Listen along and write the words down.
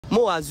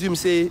Mo assume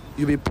say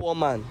you be poor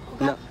man.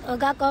 Now,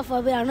 God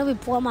forbid, I no be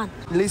poor man.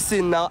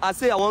 Listen now, I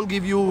say I won't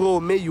give you role,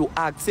 make you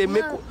act. Say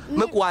make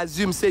you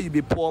assume say you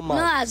be poor man.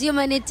 No assume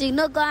anything.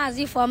 No go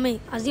assume for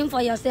me. Assume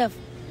for yourself.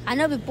 I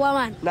no be poor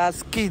man. Na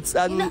skits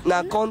and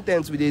na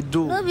content we dey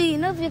do. No be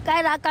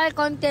carry that kind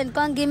content.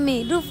 Can't give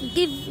me.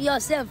 Give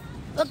yourself.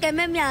 Okay,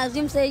 make me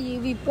assume say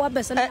you be poor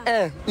person.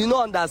 You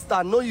no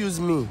understand. No use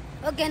me.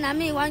 Okay, now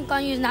me one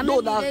can use. Now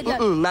no,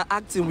 na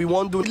acting we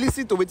want do.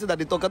 Listen to wetin that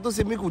they talk. I don't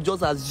say make we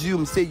just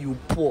assume say you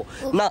poor.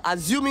 Okay. Now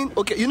assuming,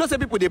 okay, you know say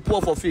people they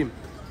poor for film.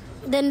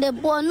 Then the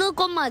poor no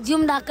come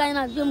assume that kind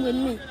of assume with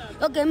me.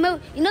 Okay,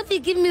 you know if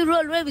you give me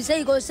role where we say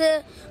you go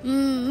say,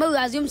 maybe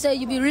assume say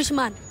you be rich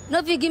man. No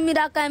if you give me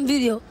that kind of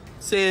video.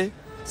 Say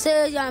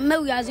yeah,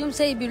 maybe assume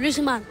say you be rich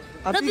man.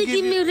 No if you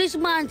give me rich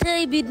man,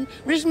 say you be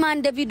rich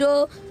man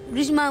Davido,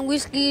 rich man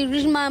Whiskey,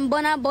 rich man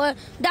Burna Boy.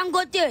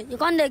 Dangote, you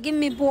can't give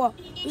me poor.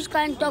 Which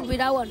kind talk with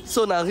that one?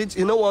 So now rich,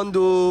 you don't want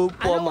to do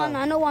poor man.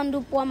 I don't want to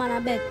do poor man, I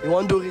beg. You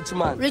want to do rich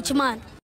man? Rich man.